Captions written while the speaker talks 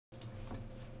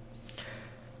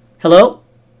Hello,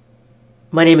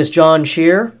 my name is John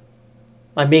Shear.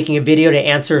 I'm making a video to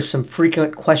answer some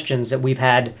frequent questions that we've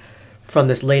had from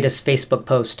this latest Facebook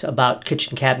post about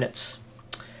kitchen cabinets.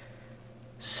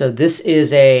 So this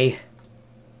is a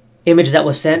image that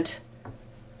was sent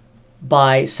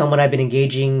by someone I've been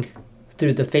engaging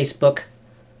through the Facebook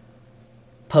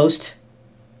post.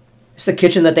 It's a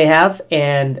kitchen that they have,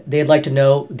 and they'd like to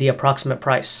know the approximate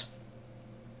price.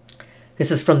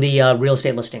 This is from the real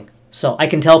estate listing. So I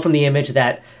can tell from the image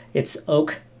that it's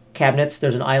oak cabinets.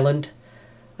 There's an island.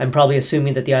 I'm probably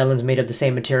assuming that the island's made of the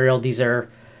same material. These are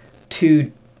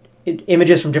two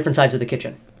images from different sides of the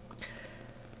kitchen.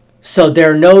 So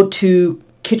there are no two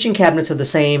kitchen cabinets are the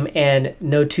same and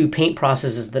no two paint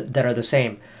processes that are the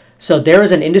same. So there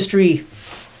is an industry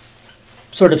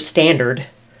sort of standard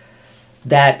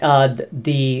that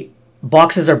the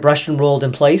boxes are brushed and rolled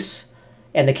in place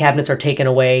and the cabinets are taken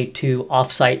away to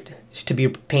off-site to be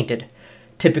painted,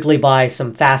 typically by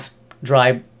some fast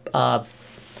dry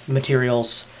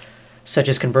materials such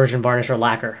as conversion varnish or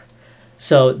lacquer.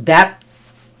 So that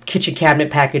kitchen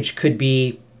cabinet package could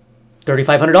be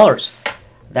 $3,500.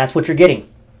 That's what you're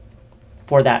getting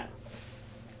for that.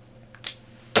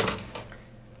 A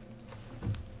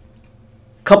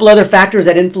couple other factors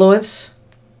that influence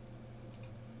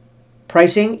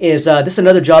pricing is this is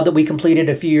another job that we completed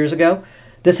a few years ago.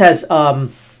 This has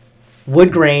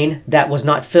wood grain that was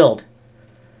not filled.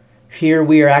 Here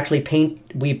we are actually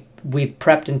we've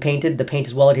prepped and painted. The paint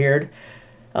is well adhered.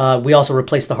 We also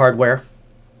replaced the hardware.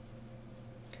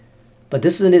 But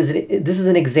this is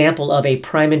an example of a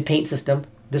prime and paint system.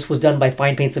 This was done by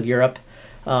Fine Paints of Europe,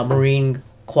 marine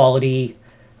quality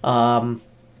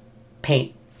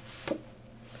paint.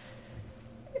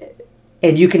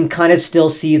 And you can kind of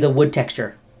still see the wood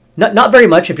texture. Not very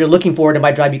much. If you're looking for it, it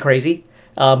might drive you crazy.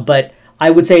 But I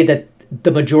would say that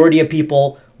the majority of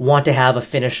people want to have a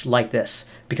finish like this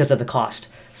because of the cost.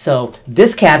 So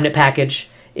this cabinet package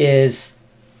is,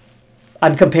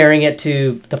 I'm comparing it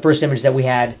to the first image that we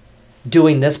had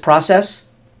doing this process.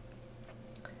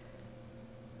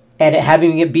 And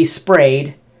having it be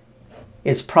sprayed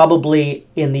is probably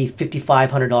in the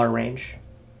 $5,500 range.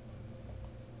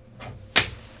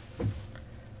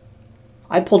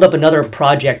 I pulled up another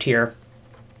project here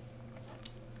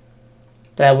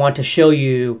that I want to show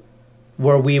you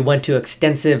where we went to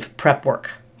extensive prep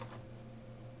work.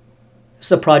 This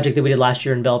is a project that we did last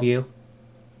year in Bellevue.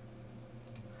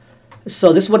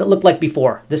 So this is what it looked like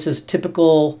before. This is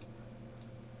typical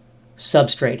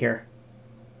substrate here.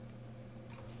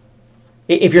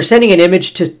 If you're sending an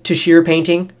image to Shear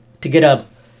Painting to get a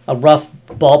rough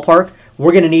ballpark,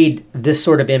 we're going to need this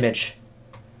sort of image.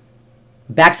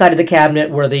 Backside of the cabinet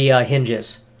where the hinge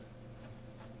is.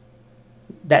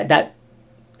 That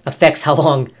affects how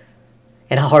long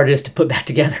and how hard it is to put back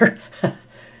together.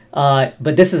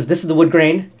 But this is the wood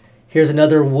grain. Here's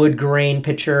another wood grain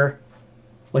picture.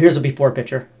 Well, here's a before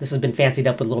picture. This has been fancied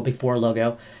up with a little before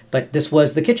logo. But this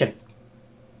was the kitchen.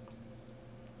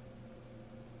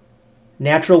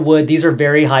 Natural wood. These are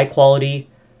very high quality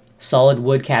solid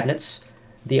wood cabinets.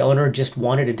 The owner just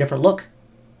wanted a different look.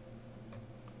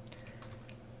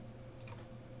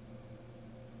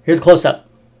 Here's a close-up.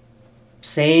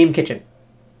 Same kitchen.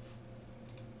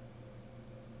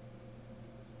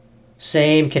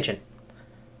 Same kitchen.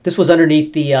 This was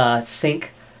underneath the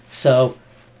sink, so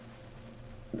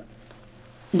a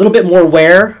little bit more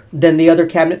wear than the other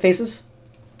cabinet faces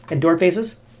and door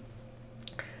faces.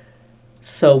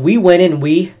 So we went in and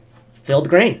we filled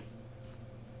grain.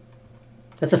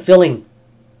 That's a filling.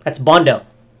 That's Bondo.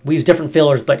 We use different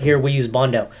fillers, but here we use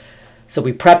Bondo. So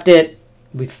we prepped it.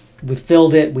 We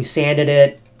filled it, we sanded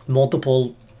it,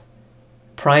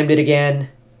 primed it again.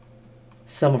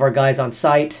 Some of our guys on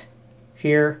site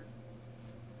here.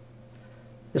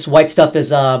 This white stuff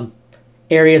is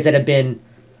areas that have been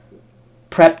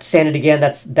prepped, sanded again.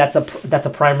 That's a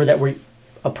primer that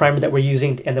we're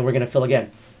using, and then we're going to fill again.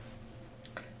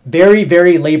 Very,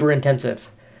 very labor intensive.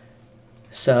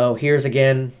 So here's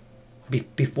again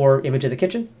before image of the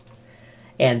kitchen,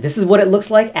 and this is what it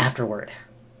looks like afterward.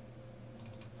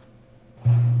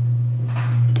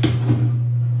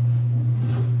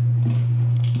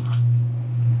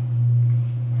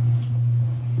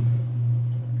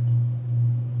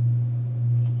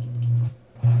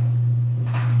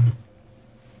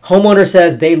 Homeowner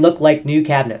says they look like new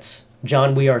cabinets.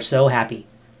 John, we are so happy.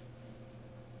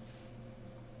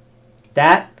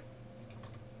 That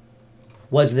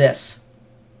was this.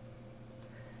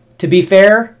 To be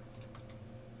fair,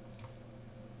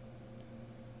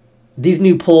 these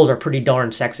new pulls are pretty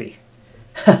darn sexy.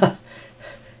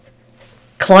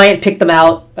 Client picked them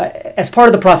out. As part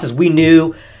of the process, we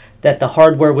knew that the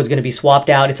hardware was going to be swapped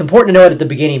out. It's important to know it at the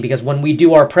beginning because when we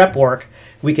do our prep work,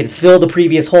 we can fill the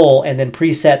previous hole and then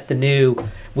preset the new.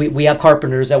 We have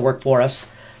carpenters that work for us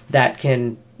that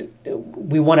can,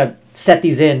 we want to set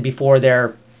these in before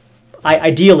they're,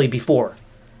 ideally before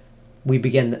we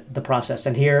begin the process.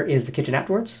 And here is the kitchen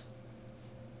afterwards.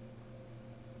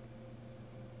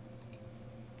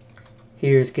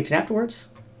 Here's the kitchen afterwards.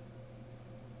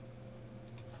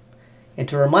 And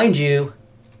to remind you,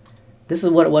 this is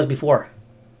what it was before.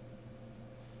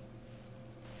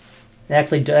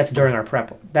 Actually, that's during our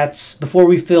prep. That's before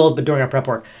we filled, but during our prep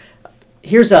work.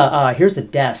 Here's the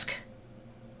desk.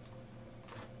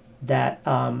 That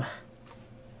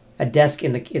a desk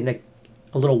in a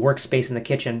little workspace in the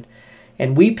kitchen,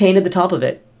 and we painted the top of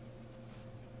it.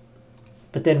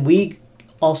 But then we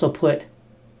also put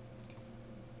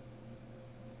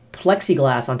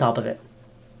plexiglass on top of it.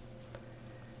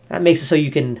 That makes it so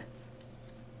you can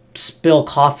spill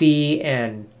coffee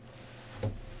and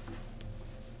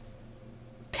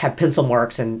have pencil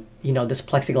marks, and this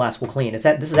plexiglass will clean. This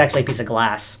is actually a piece of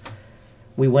glass.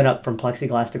 We went up from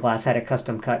plexiglass to glass, had it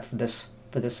custom cut for this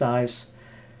size.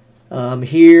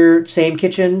 Here, same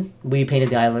kitchen, we painted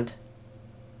the island.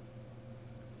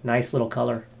 Nice little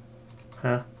color,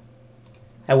 huh?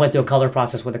 I went through a color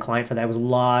process with a client for that. It was a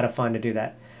lot of fun to do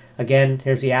that. Again,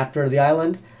 here's the after of the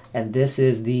island, and this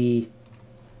is the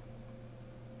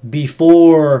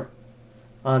before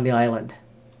on the island.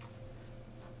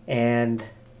 And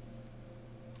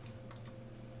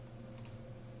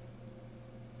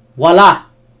voila!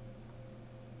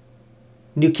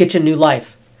 New kitchen, new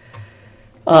life.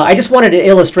 I just wanted to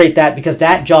illustrate that because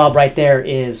that job right there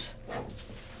is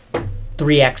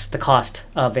 3x the cost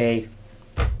of a...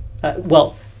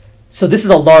 well, so this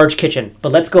is a large kitchen,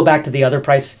 but let's go back to the other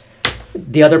prices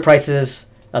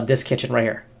of this kitchen right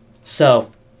here.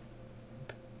 So,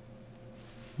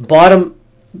 bottom,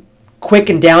 quick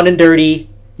and down and dirty,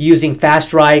 using fast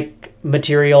dry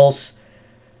materials,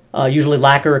 usually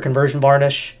lacquer or conversion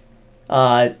varnish.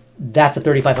 That's a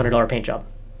 $3,500 paint job.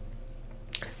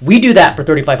 We do that for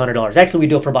 $3,500. Actually, we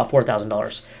do it for about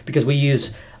 $4,000 because we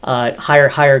use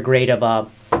higher grade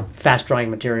of fast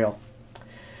drying material.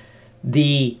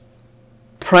 The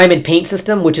prime and paint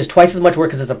system, which is twice as much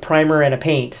work as a primer and a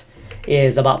paint,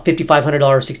 is about $5,500,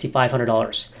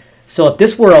 $6,500. So if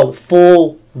this were a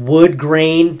full wood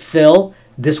grain fill,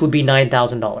 this would be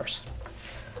 $9,000.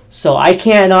 So I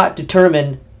cannot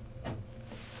determine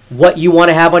what you want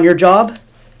to have on your job,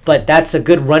 but that's a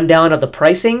good rundown of the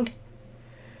pricing.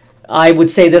 I would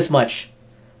say this much.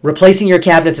 Replacing your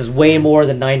cabinets is way more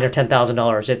than $9,000 or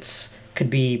 $10,000. It could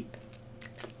be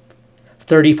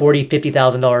 $30,000, $40,000,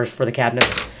 $50,000 for the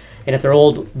cabinets. And if they're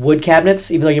old wood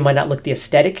cabinets, even though you might not look the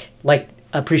aesthetic,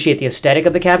 appreciate the aesthetic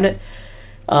of the cabinet,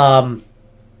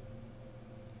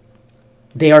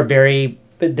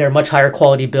 they're much higher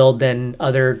quality build than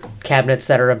other cabinets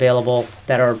that are available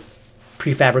that are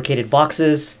prefabricated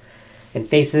boxes and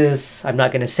faces. I'm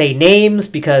not going to say names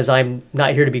because I'm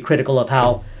not here to be critical of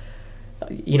how,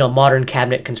 modern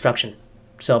cabinet construction.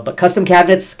 So, but custom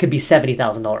cabinets could be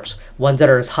 $70,000. Ones that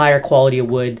are as higher quality of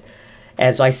wood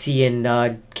as I see in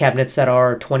cabinets that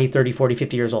are 20, 30, 40,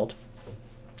 50 years old.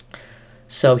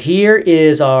 So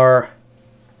here's a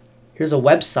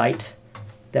website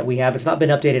that we have. It's not been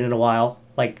updated in a while,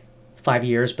 like 5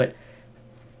 years, but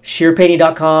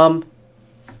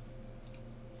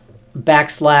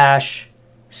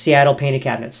sheerpainting.com/Seattle Painted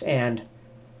Cabinets. And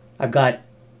I've got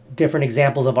different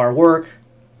examples of our work.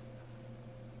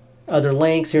 Other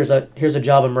links. Here's a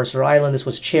job on Mercer Island. This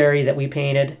was Cherry that we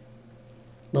painted. A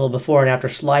little before and after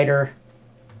slider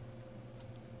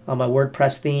on my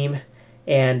WordPress theme.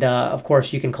 And of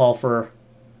course you can call for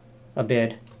a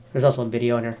bid. There's also a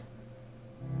video in here.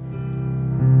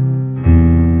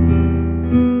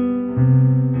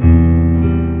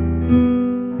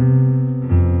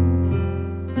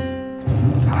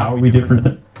 How are we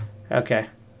different? Okay.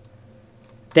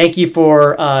 Thank you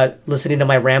for listening to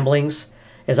my ramblings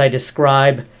as I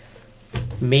describe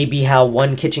maybe how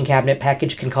one kitchen cabinet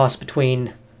package can cost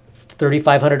between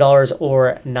 $3,500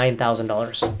 or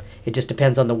 $9,000. It just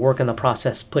depends on the work and the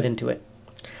process put into it.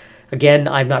 Again,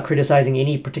 I'm not criticizing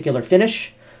any particular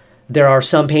finish. There are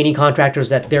some painting contractors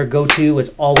that their go-to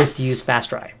is always to use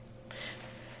fast dry.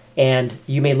 And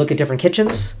you may look at different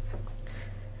kitchens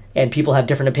and people have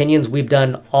different opinions. We've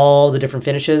done all the different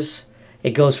finishes.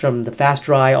 It goes from the fast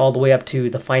dry all the way up to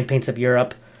the fine paints of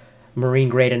Europe. Marine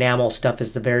grade enamel stuff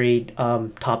is the very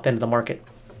top end of the market.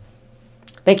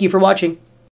 Thank you for watching.